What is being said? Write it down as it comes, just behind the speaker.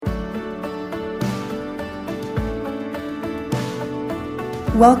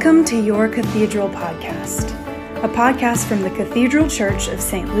Welcome to Your Cathedral Podcast, a podcast from the Cathedral Church of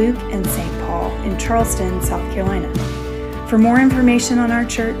St. Luke and St. Paul in Charleston, South Carolina. For more information on our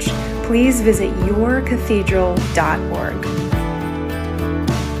church, please visit yourcathedral.org.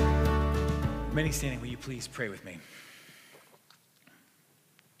 Remaining standing, will you please pray with me?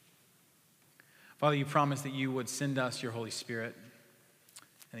 Father, you promised that you would send us your Holy Spirit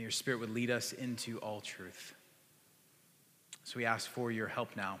and that your Spirit would lead us into all truth. So we ask for your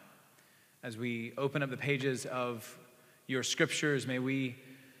help now. As we open up the pages of your scriptures, may we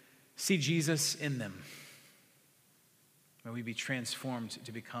see Jesus in them. May we be transformed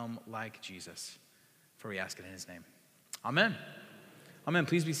to become like Jesus. For we ask it in his name. Amen. Amen.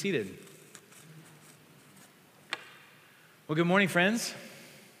 Please be seated. Well, good morning, friends.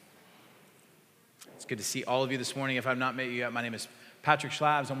 It's good to see all of you this morning. If I've not met you yet, my name is Patrick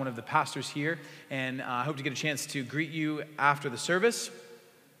Schlabs. I'm one of the pastors here, and I hope to get a chance to greet you after the service.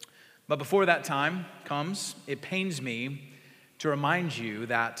 But before that time comes, it pains me to remind you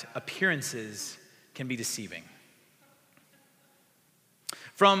that appearances can be deceiving.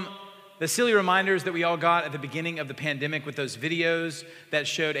 From the silly reminders that we all got at the beginning of the pandemic with those videos that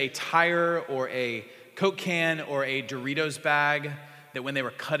showed a tire or a Coke can or a Doritos bag that when they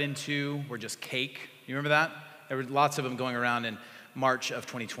were cut into were just cake. You remember that? There were lots of them going around in March of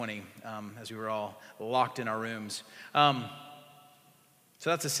 2020 as we were all locked in our rooms. So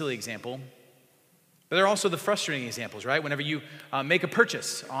that's a silly example. But there are also the frustrating examples, right? Whenever you make a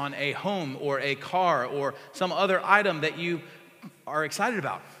purchase on a home or a car or some other item that you are excited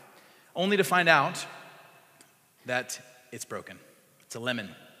about, only to find out that it's broken. It's a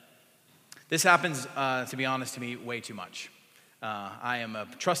lemon. This happens, to be honest, to me way too much. I am a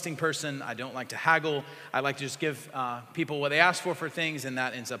trusting person. I don't like to haggle. I like to just give people what they ask for things, and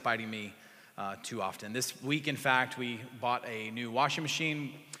that ends up biting me too often. This week, in fact, we bought a new washing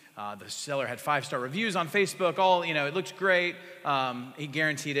machine. The seller had 5-star reviews on Facebook. It looked great. He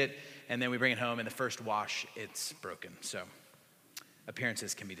guaranteed it, and then we bring it home, and the first wash, it's broken. So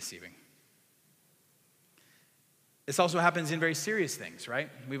appearances can be deceiving. This also happens in very serious things,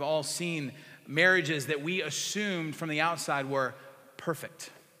 right? We've all seen marriages that we assumed from the outside were perfect,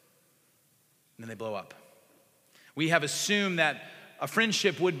 and then they blow up. We have assumed that a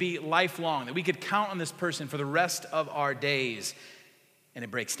friendship would be lifelong, that we could count on this person for the rest of our days, and it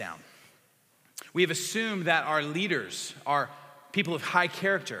breaks down. We have assumed that our leaders are people of high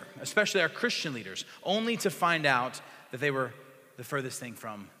character, especially our Christian leaders, only to find out that they were the furthest thing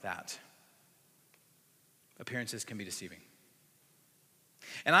from that. Appearances can be deceiving.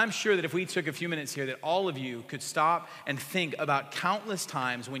 And I'm sure that if we took a few minutes here, that all of you could stop and think about countless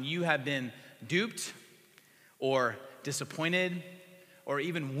times when you have been duped or disappointed or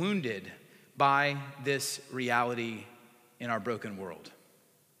even wounded by this reality in our broken world.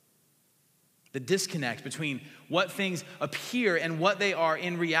 The disconnect between what things appear and what they are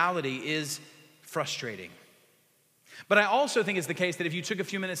in reality is frustrating. But I also think it's the case that if you took a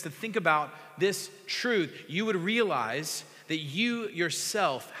few minutes to think about this truth, you would realize that you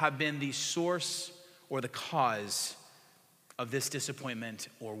yourself have been the source or the cause of this disappointment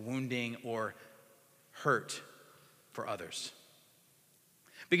or wounding or hurt for others.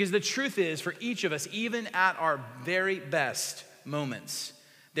 Because the truth is, for each of us, even at our very best moments,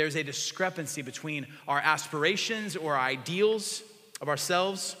 there's a discrepancy between our aspirations or our ideals of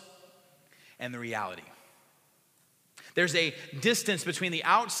ourselves and the reality. There's a distance between the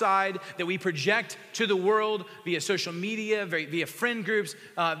outside that we project to the world via social media, via friend groups,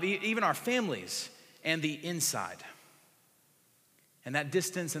 even our families, and the inside. And that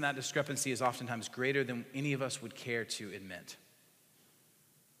distance and that discrepancy is oftentimes greater than any of us would care to admit.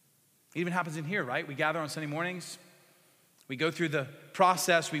 It even happens in here, right? We gather on Sunday mornings. We go through the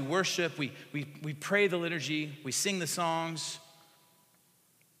process. We worship. We pray the liturgy. We sing the songs.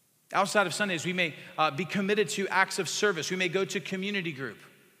 Outside of Sundays, we may be committed to acts of service. We may go to community group.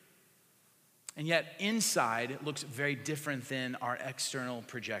 And yet, inside looks very different than our external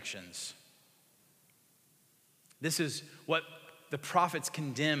projections. This is what the prophets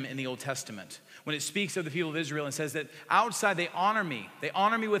condemn in the Old Testament when it speaks of the people of Israel and says that outside they honor me. They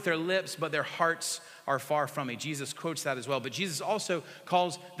honor me with their lips, but their hearts are far from me. Jesus quotes that as well. But Jesus also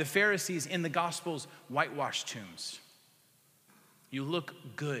calls the Pharisees in the Gospels whitewashed tombs. You look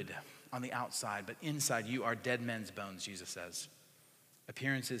good on the outside, but inside you are dead men's bones, Jesus says.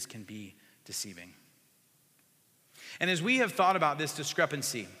 Appearances can be deceiving. And as we have thought about this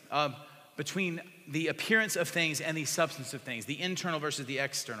discrepancy between the appearance of things and the substance of things, the internal versus the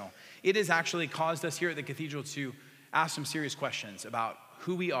external, it has actually caused us here at the cathedral to ask some serious questions about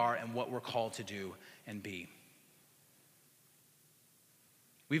who we are and what we're called to do and be.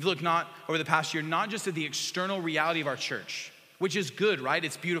 We've looked not over the past year, not just at the external reality of our church, which is good, right?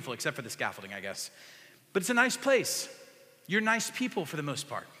 It's beautiful, except for the scaffolding, I guess. But it's a nice place. You're nice people for the most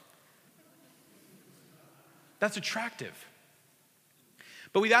part. That's attractive.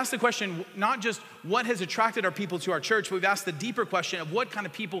 But we've asked the question, not just what has attracted our people to our church, but we've asked the deeper question of what kind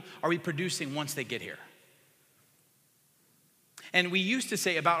of people are we producing once they get here? And we used to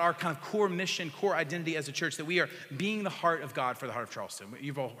say about our kind of core mission, core identity as a church, that we are being the heart of God for the heart of Charleston.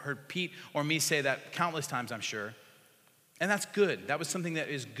 You've all heard Pete or me say that countless times, I'm sure. And that's good. That was something that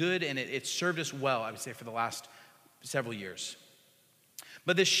is good, and it served us well, I would say, for the last several years.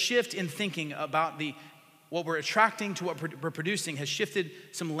 But this shift in thinking about what we're attracting to what we're producing has shifted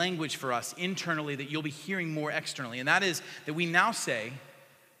some language for us internally that you'll be hearing more externally. And that is that we now say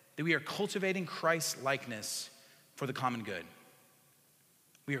that we are cultivating Christ's likeness for the common good.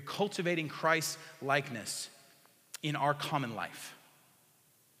 We are cultivating Christ's likeness in our common life.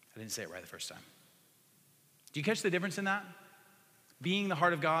 I didn't say it right the first time. Do you catch the difference in that? Being the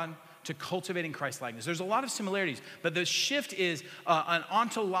heart of God to cultivating Christ's likeness. There's a lot of similarities, but the shift is an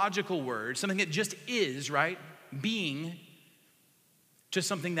ontological word, something that just is, right? Being, to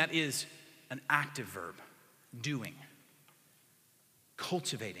something that is an active verb, doing,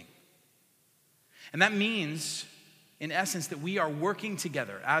 cultivating. And that means, in essence, that we are working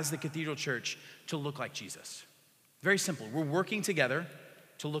together as the Cathedral Church to look like Jesus. Very simple. We're working together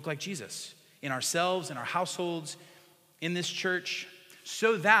to look like Jesus in ourselves, in our households, in this church,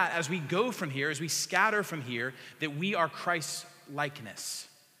 so that as we go from here, as we scatter from here, that we are Christ's likeness,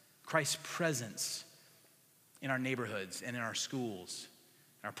 Christ's presence in our neighborhoods and in our schools,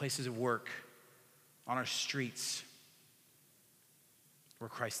 in our places of work, on our streets. We're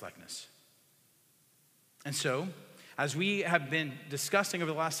Christ's likeness. And so, as we have been discussing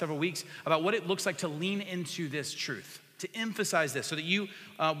over the last several weeks about what it looks like to lean into this truth, to emphasize this so that you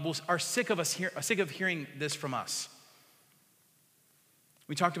are sick of hearing this from us.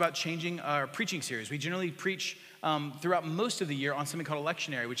 We talked about changing our preaching series. We generally preach throughout most of the year on something called a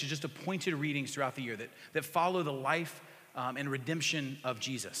lectionary, which is just appointed readings throughout the year that follow the life and redemption of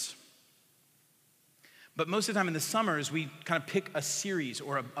Jesus. But most of the time in the summers, we kind of pick a series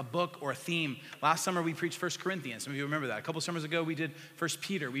or a book or a theme. Last summer, we preached 1 Corinthians. Some of you remember that. A couple summers ago, we did 1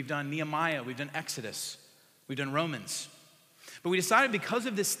 Peter. We've done Nehemiah. We've done Exodus. We've done Romans. But we decided because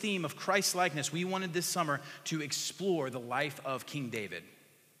of this theme of Christ's likeness, we wanted this summer to explore the life of King David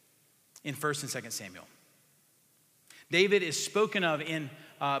in 1 and 2 Samuel. David is spoken of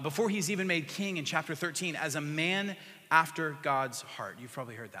before he's even made king in chapter 13 as a man after God's heart. You've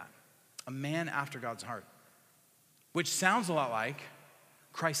probably heard that. A man after God's heart, which sounds a lot like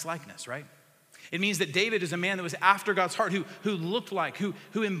Christ's likeness, right? It means that David is a man that was after God's heart, who looked like, who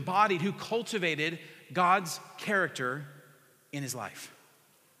embodied, who cultivated God's character in his life.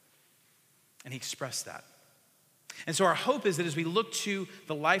 And he expressed that. And so our hope is that as we look to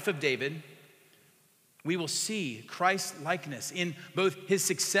the life of David, we will see Christ's likeness in both his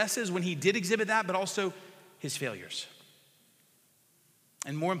successes when he did exhibit that, but also his failures.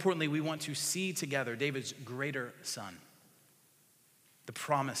 And more importantly, we want to see together David's greater son, the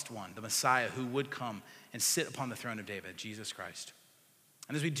promised one, the Messiah who would come and sit upon the throne of David, Jesus Christ.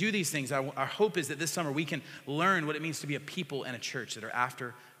 And as we do these things, our hope is that this summer we can learn what it means to be a people and a church that are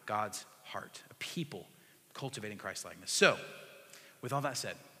after God's heart, a people cultivating Christ's likeness. So, with all that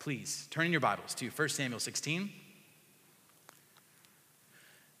said, please turn in your Bibles to 1 Samuel 16.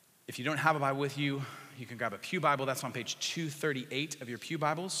 If you don't have a Bible with you, you can grab a pew Bible. That's on page 238 of your pew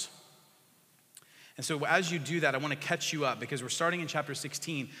Bibles. And so as you do that, I want to catch you up because we're starting in chapter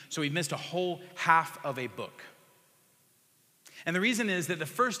 16, so we've missed a whole half of a book. And the reason is that the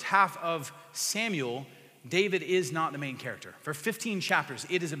first half of Samuel, David is not the main character. For 15 chapters,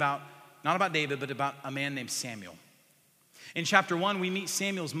 it is not about David, but about a man named Samuel. In chapter 1, we meet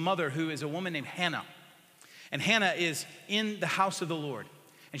Samuel's mother, who is a woman named Hannah. And Hannah is in the house of the Lord.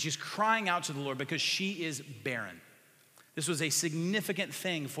 And she's crying out to the Lord because she is barren. This was a significant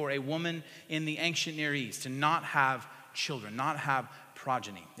thing for a woman in the ancient Near East to not have children, not have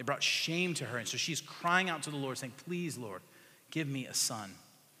progeny. It brought shame to her. And so she's crying out to the Lord saying, please, Lord, give me a son.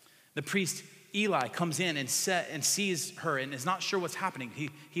 The priest Eli comes in and sees her and is not sure what's happening.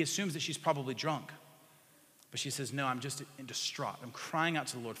 He assumes that she's probably drunk. But she says, no, I'm just distraught. I'm crying out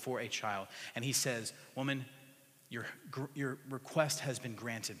to the Lord for a child. And he says, woman, your request has been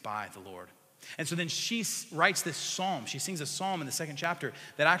granted by the Lord. And so then she writes this psalm. She sings a psalm in the second chapter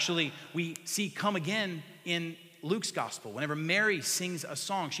that actually we see come again in Luke's gospel. Whenever Mary sings a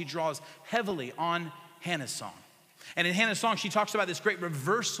song, she draws heavily on Hannah's song. And in Hannah's song, she talks about this great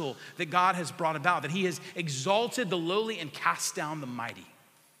reversal that God has brought about, that he has exalted the lowly and cast down the mighty.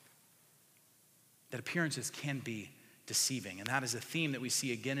 that appearances can be deceiving. And that is a theme that we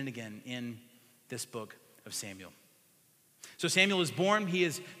see again and again in this book of Samuel. So Samuel is born, he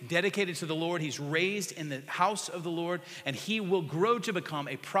is dedicated to the Lord, he's raised in the house of the Lord, and he will grow to become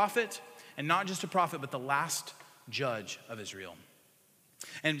a prophet, and not just a prophet, but the last judge of Israel.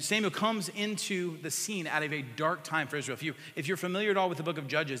 And Samuel comes into the scene at a very dark time for Israel. If you're familiar at all with the book of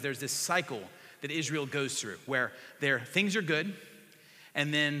Judges, there's this cycle that Israel goes through where things are good,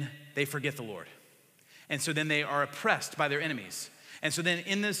 and then they forget the Lord. And so then they are oppressed by their enemies. And so then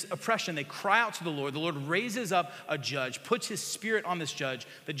in this oppression, they cry out to the Lord. The Lord raises up a judge, puts his spirit on this judge.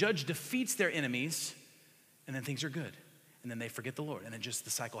 The judge defeats their enemies, and then things are good. And then they forget the Lord. And then just the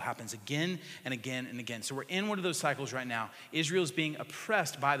cycle happens again and again and again. So we're in one of those cycles right now. Israel's being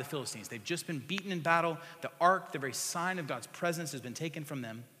oppressed by the Philistines. They've just been beaten in battle. The ark, the very sign of God's presence, has been taken from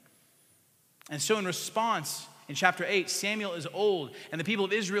them. And so in response, in chapter 8, Samuel is old, and the people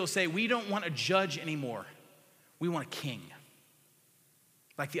of Israel say, we don't want a judge anymore. We want a king.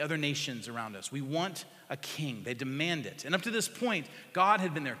 Like the other nations around us. We want a king. They demand it. And up to this point, God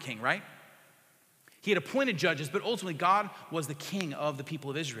had been their king, right? He had appointed judges, but ultimately God was the king of the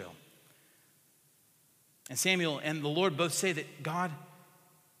people of Israel. And Samuel and the Lord both say that God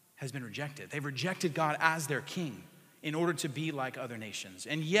has been rejected. They've rejected God as their king in order to be like other nations.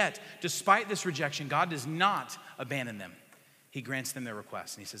 And yet, despite this rejection, God does not abandon them. He grants them their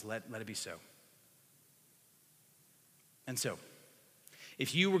request, and he says, let it be so. And so,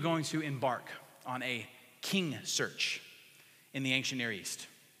 if you were going to embark on a king search in the ancient Near East,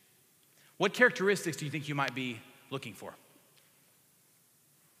 what characteristics do you think you might be looking for?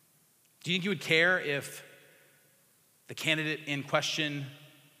 Do you think you would care if the candidate in question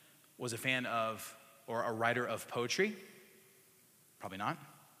was a fan of or a writer of poetry? Probably not.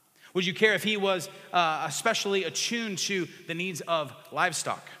 Would you care if he was especially attuned to the needs of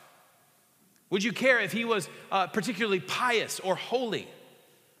livestock? Would you care if he was particularly pious or holy?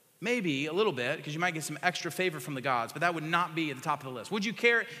 Maybe a little bit, because you might get some extra favor from the gods, but that would not be at the top of the list. Would you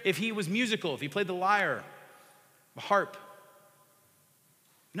care if he was musical, if he played the lyre, the harp?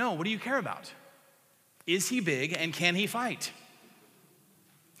 No, what do you care about? Is he big and can he fight?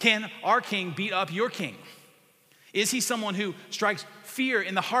 Can our king beat up your king? Is he someone who strikes fear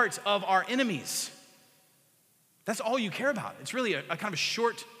in the hearts of our enemies? That's all you care about. It's really a kind of a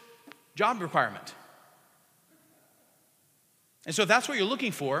short job requirement. And so if that's what you're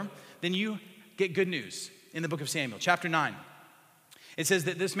looking for, then you get good news in the book of Samuel. Chapter 9, it says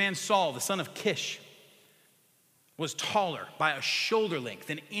that this man Saul, the son of Kish, was taller by a shoulder length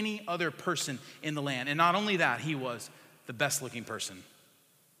than any other person in the land. And not only that, he was the best looking person.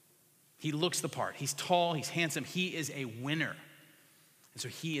 He looks the part. He's tall, he's handsome, he is a winner. And so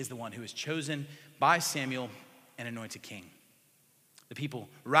he is the one who is chosen by Samuel and anointed king. The people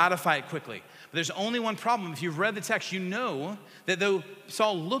ratify it quickly. But there's only one problem. If you've read the text, you know that though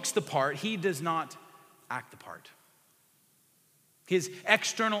Saul looks the part, he does not act the part. His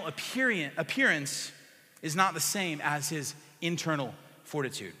external appearance is not the same as his internal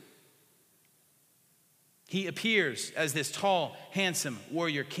fortitude. He appears as this tall, handsome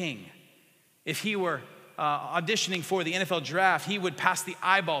warrior king. If he were auditioning for the NFL draft, he would pass the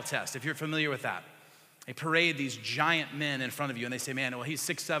eyeball test, if you're familiar with that. They parade these giant men in front of you, and they say, man, well, he's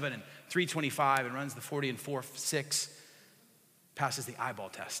 6'7" and 325 and runs the 40 and 4.6, passes the eyeball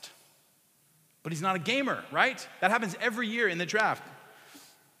test. But he's not a gamer, right? That happens every year in the draft.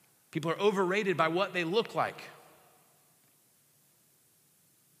 People are overrated by what they look like.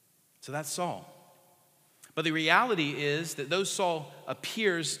 So that's Saul. But the reality is that though Saul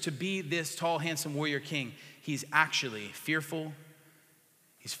appears to be this tall, handsome warrior king, he's actually fearful,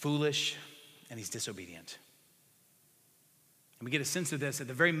 he's foolish, and he's disobedient. And we get a sense of this at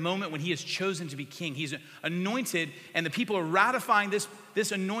the very moment when he is chosen to be king. He's anointed, and the people are ratifying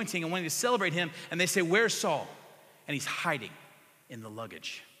this anointing and wanting to celebrate him, and they say, where's Saul? And he's hiding in the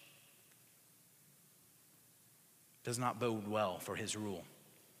luggage. Does not bode well for his rule.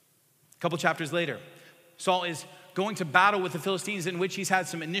 A couple chapters later, Saul is going to battle with the Philistines, in which he's had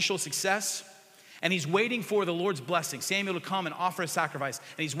some initial success. And he's waiting for the Lord's blessing, Samuel to come and offer a sacrifice.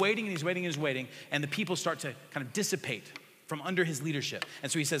 And he's waiting and he's waiting and he's waiting. And the people start to kind of dissipate from under his leadership.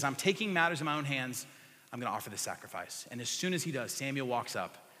 And so he says, I'm taking matters in my own hands. I'm going to offer this sacrifice. And as soon as he does, Samuel walks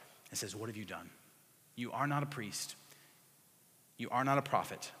up and says, what have you done? You are not a priest. You are not a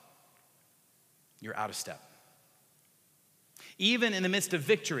prophet. You're out of step. Even in the midst of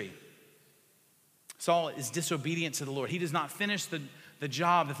victory, Saul is disobedient to the Lord. He does not finish the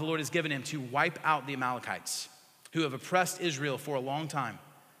job that the Lord has given him to wipe out the Amalekites who have oppressed Israel for a long time.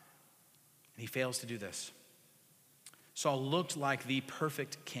 And he fails to do this. Saul looked like the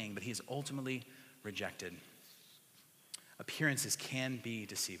perfect king, but he is ultimately rejected. Appearances can be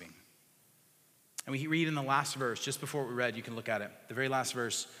deceiving. And we read in the last verse, just before we read, you can look at it. The very last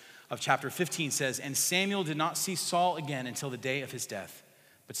verse of chapter 15 says, "And Samuel did not see Saul again until the day of his death.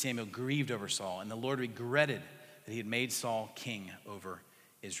 But Samuel grieved over Saul, and the Lord regretted that he had made Saul king over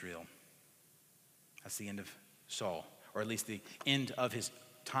Israel." That's the end of Saul, or at least the end of his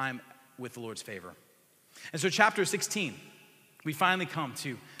time with the Lord's favor. And so chapter 16, we finally come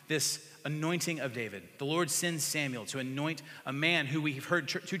to this anointing of David. The Lord sends Samuel to anoint a man who we've heard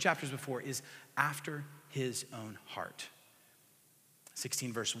 2 chapters before is after his own heart.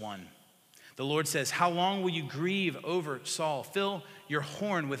 16 verse 1. The Lord says, "How long will you grieve over Saul? Fill your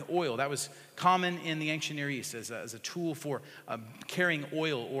horn with oil." That was common in the ancient Near East as a tool for carrying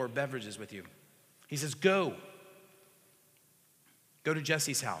oil or beverages with you. He says, Go to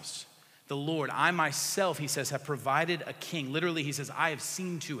Jesse's house. The Lord, I myself, he says, have provided a king. Literally, he says, I have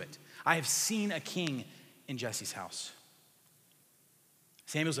seen to it. I have seen a king in Jesse's house.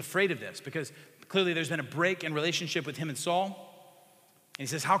 Samuel's afraid of this because clearly there's been a break in relationship with him and Saul. And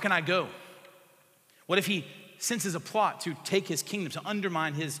he says, how can I go? What if he senses a plot to take his kingdom, to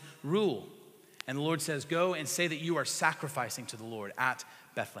undermine his rule? And the Lord says, go and say that you are sacrificing to the Lord at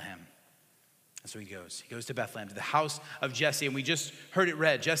Bethlehem. And so he goes. He goes to Bethlehem, to the house of Jesse. And we just heard it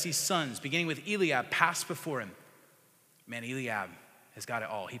read. Jesse's sons, beginning with Eliab, passed before him. Man, Eliab has got it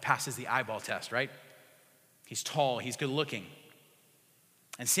all. He passes the eyeball test, right? He's tall. He's good looking.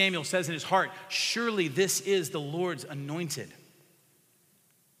 And Samuel says in his heart, surely this is the Lord's anointed.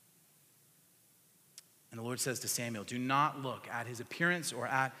 And the Lord says to Samuel, do not look at his appearance or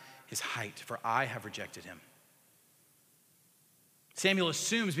at his height, for I have rejected him. Samuel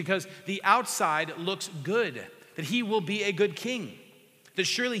assumes because the outside looks good, that he will be a good king, that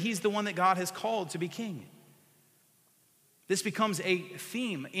surely he's the one that God has called to be king. This becomes a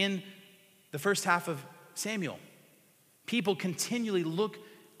theme in the first half of Samuel. People continually look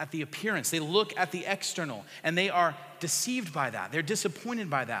at the appearance, they look at the external, and they are deceived by that. They're disappointed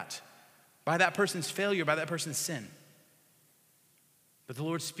by that person's failure, by that person's sin. But the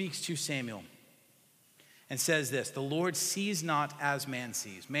Lord speaks to Samuel and says this, the Lord sees not as man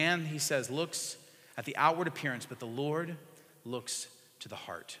sees. Man, he says, looks at the outward appearance, but the Lord looks to the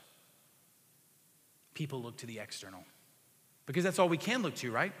heart. People look to the external because that's all we can look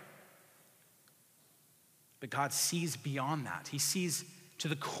to, right? But God sees beyond that. He sees to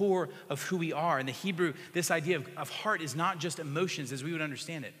the core of who we are. In the Hebrew, this idea of heart is not just emotions as we would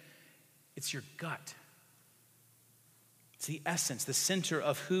understand it. It's your gut. It's the essence, the center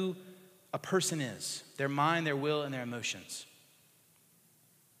of who a person is, their mind, their will, and their emotions.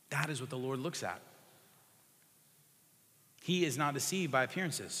 That is what the Lord looks at. He is not deceived by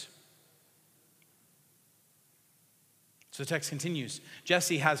appearances. So the text continues.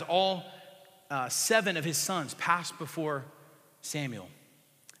 Jesse has all 7 of his sons pass before Samuel,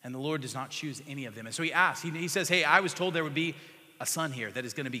 and the Lord does not choose any of them. And so he asks, he says, hey, I was told there would be a son here that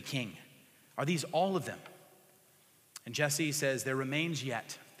is going to be king. Are these all of them? And Jesse says, there remains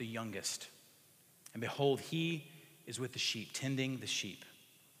yet the youngest. And behold, he is with the sheep, tending the sheep.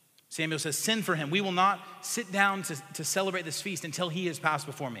 Samuel says, send for him. We will not sit down to celebrate this feast until he has passed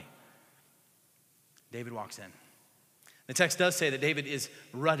before me. David walks in. The text does say that David is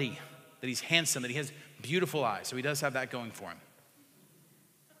ruddy, that he's handsome, that he has beautiful eyes. So he does have that going for him.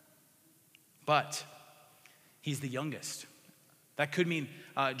 But he's the youngest. That could mean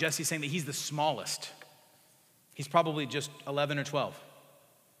Jesse's saying that he's the smallest. He's probably just 11 or 12.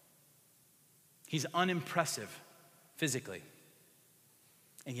 He's unimpressive physically.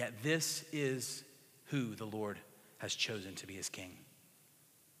 And yet this is who the Lord has chosen to be his king.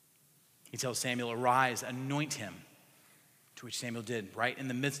 He tells Samuel, arise, anoint him. To which Samuel did, right in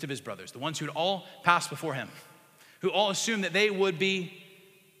the midst of his brothers, the ones who had all passed before him, who all assumed that they would be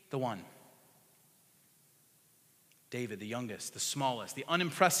the one. David, the youngest, the smallest, the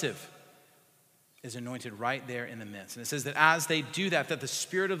unimpressive, is anointed right there in the midst. And it says that as they do that the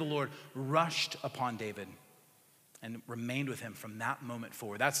Spirit of the Lord rushed upon David and remained with him from that moment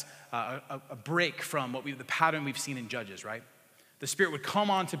forward. That's a break from the pattern we've seen in Judges, right? The Spirit would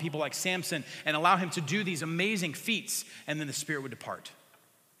come on to people like Samson and allow him to do these amazing feats, and then the Spirit would depart.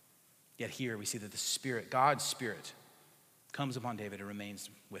 Yet here we see that the Spirit, God's Spirit, comes upon David and remains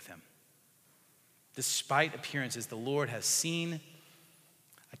with him. Despite appearances, the Lord has seen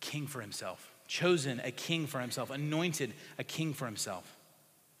a king for himself, chosen a king for himself, anointed a king for himself.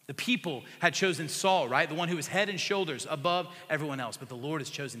 The people had chosen Saul, right? The one who was head and shoulders above everyone else. But the Lord has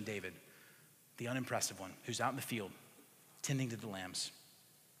chosen David, the unimpressive one, who's out in the field, tending to the lambs.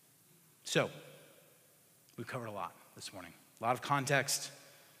 So, we've covered a lot this morning. A lot of context.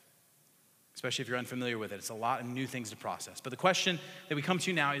 especially if you're unfamiliar with it. It's a lot of new things to process. But the question that we come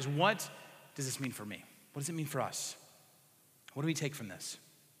to now is, what does this mean for me? What does it mean for us? What do we take from this?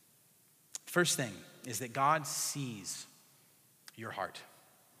 First thing is that God sees your heart.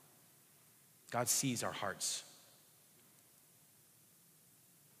 God sees our hearts.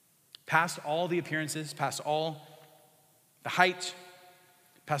 Past all the appearances, past all the height,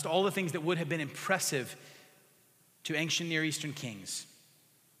 past all the things that would have been impressive to ancient Near Eastern kings,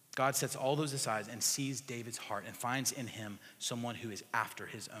 God sets all those aside and sees David's heart and finds in him someone who is after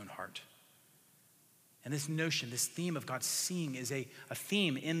his own heart. And this notion, this theme of God seeing is a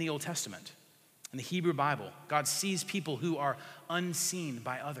theme in the Old Testament. In the Hebrew Bible, God sees people who are unseen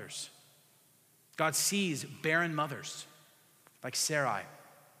by others. God sees barren mothers like Sarai,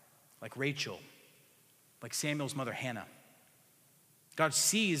 like Rachel, like Samuel's mother Hannah. God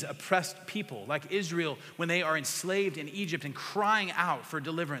sees oppressed people like Israel when they are enslaved in Egypt and crying out for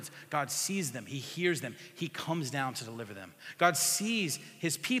deliverance. God sees them, he hears them, he comes down to deliver them. God sees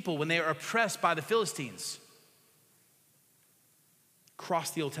his people when they are oppressed by the Philistines.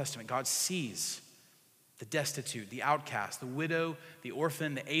 Across the Old Testament, God sees the destitute, the outcast, the widow, the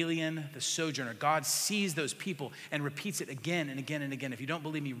orphan, the alien, the sojourner. God sees those people and repeats it again and again and again. If you don't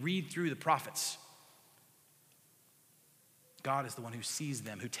believe me, read through the prophets. God is the one who sees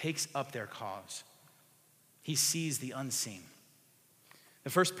them, who takes up their cause. He sees the unseen. The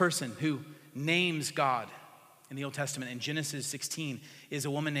first person who names God in the Old Testament in Genesis 16 is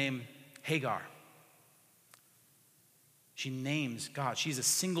a woman named Hagar. She names God. She's a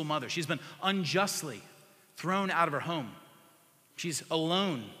single mother. She's been unjustly thrown out of her home. She's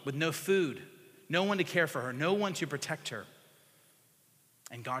alone with no food, no one to care for her, no one to protect her.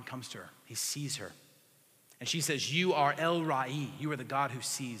 And God comes to her. He sees her. And she says, "You are El Rai. You are the God who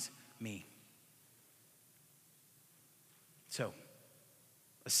sees me." So,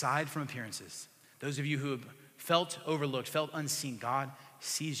 aside from appearances, those of you who have felt overlooked, felt unseen, God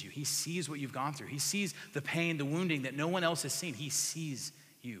sees you. He sees what you've gone through. He sees the pain, the wounding that no one else has seen. He sees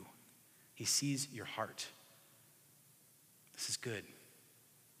you. He sees your heart. This is good.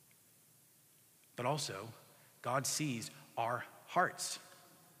 But also, God sees our hearts.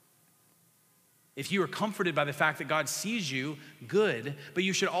 If you are comforted by the fact that God sees you, good, but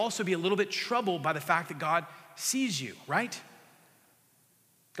you should also be a little bit troubled by the fact that God sees you, right?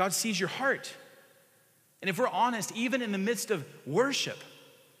 God sees your heart. And if we're honest, even in the midst of worship,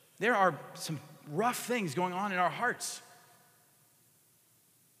 there are some rough things going on in our hearts.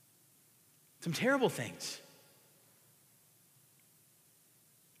 Some terrible things.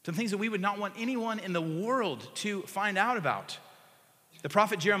 Some things that we would not want anyone in the world to find out about. The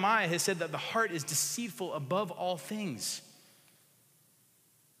prophet Jeremiah has said that the heart is deceitful above all things.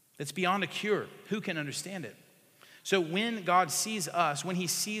 It's beyond a cure. Who can understand it? So when God sees us, when he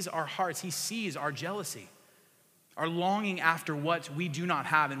sees our hearts, he sees our jealousy, our longing after what we do not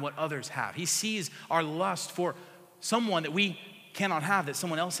have and what others have. He sees our lust for someone that we cannot have that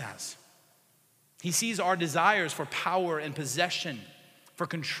someone else has. He sees our desires for power and possession, for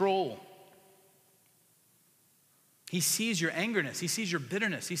control. He sees your angerness. He sees your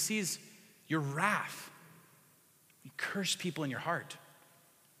bitterness. He sees your wrath. You curse people in your heart.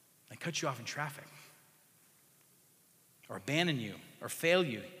 They cut you off in traffic, or abandon you, or fail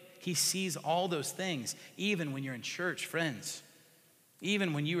you. He sees all those things, even when you're in church, friends.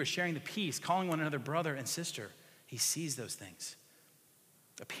 Even when you are sharing the peace, calling one another brother and sister. He sees those things.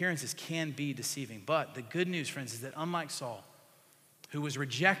 Appearances can be deceiving, but the good news, friends, is that unlike Saul, who was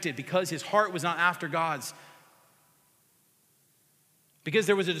rejected because his heart was not after God's, because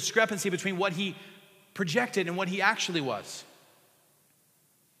there was a discrepancy between what he projected and what he actually was.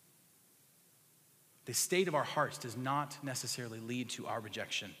 The state of our hearts does not necessarily lead to our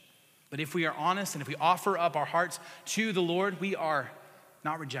rejection. But if we are honest and if we offer up our hearts to the Lord, we are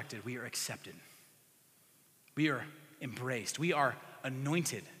not rejected, we are accepted. We are embraced. We are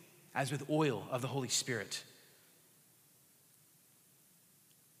anointed as with oil of the Holy Spirit.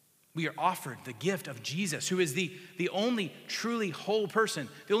 We are offered the gift of Jesus, who is the only truly whole person,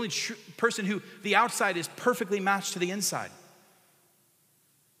 the only person who the outside is perfectly matched to the inside.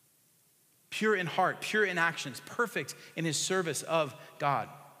 Pure in heart, pure in actions, perfect in his service of God.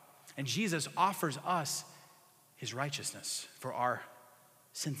 And Jesus offers us his righteousness for our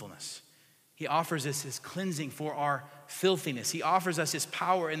sinfulness. He offers us his cleansing for our filthiness. He offers us his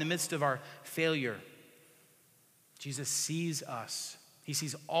power in the midst of our failure. Jesus sees us. He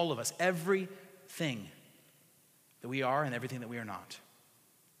sees all of us, everything that we are and everything that we are not.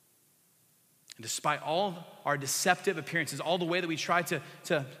 And despite all our deceptive appearances, all the way that we try to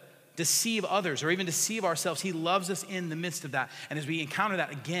deceive others or even deceive ourselves. He loves us in the midst of that. And as we encounter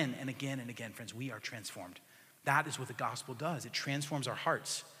that again and again and again, friends, we are transformed. That is what the gospel does. It transforms our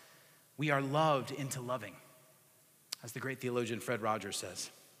hearts. We are loved into loving, as the great theologian Fred Rogers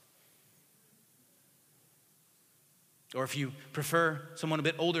says. Or if you prefer someone a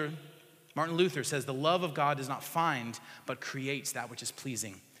bit older, Martin Luther says, the love of God does not find, but creates that which is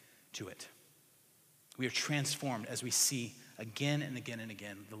pleasing to it. We are transformed as we see again and again and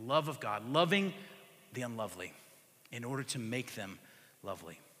again the love of God, loving the unlovely in order to make them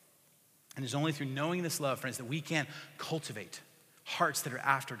lovely. And it's only through knowing this love, friends, that we can cultivate hearts that are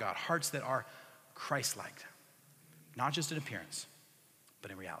after God, hearts that are Christ-like, not just in appearance, but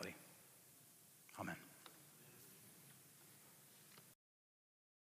in reality. Amen.